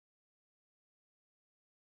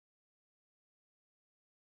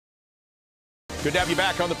Good to have you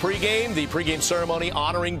back on the pregame. The pregame ceremony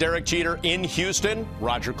honoring Derek Jeter in Houston.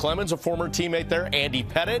 Roger Clemens, a former teammate there. Andy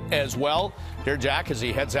Pettitte as well. Here, Jack, as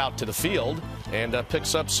he heads out to the field and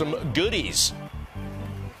picks up some goodies.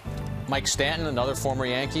 Mike Stanton, another former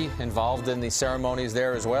Yankee, involved in the ceremonies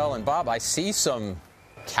there as well. And, Bob, I see some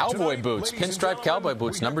cowboy boots, pinstripe cowboy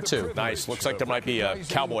boots, number 2. Nice. Looks like there might be a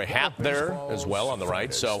cowboy hat there as well on the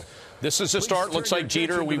right. So this is the start. Looks like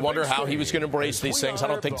Jeter, we wonder how he was going to embrace these things. I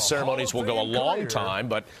don't think the ceremonies will go a long time,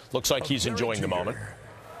 but looks like he's enjoying the moment.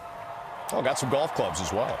 Oh, got some golf clubs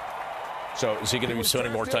as well. So is he going to be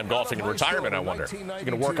spending more time golfing in retirement, I wonder? Is he going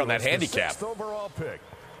to work on that handicap?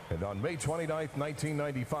 And on May 29,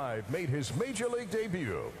 1995, made his major league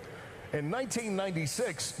debut. In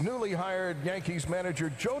 1996, newly hired Yankees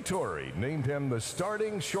manager Joe Torre named him the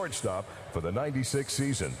starting shortstop for the 96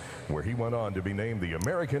 season, where he went on to be named the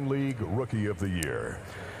American League Rookie of the Year.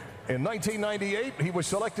 In 1998, he was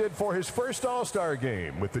selected for his first All-Star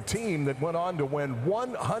game with the team that went on to win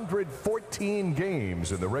 114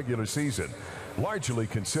 games in the regular season, largely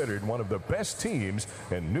considered one of the best teams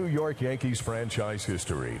in New York Yankees franchise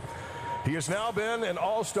history. He has now been an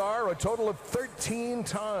All-Star a total of 13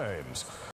 times.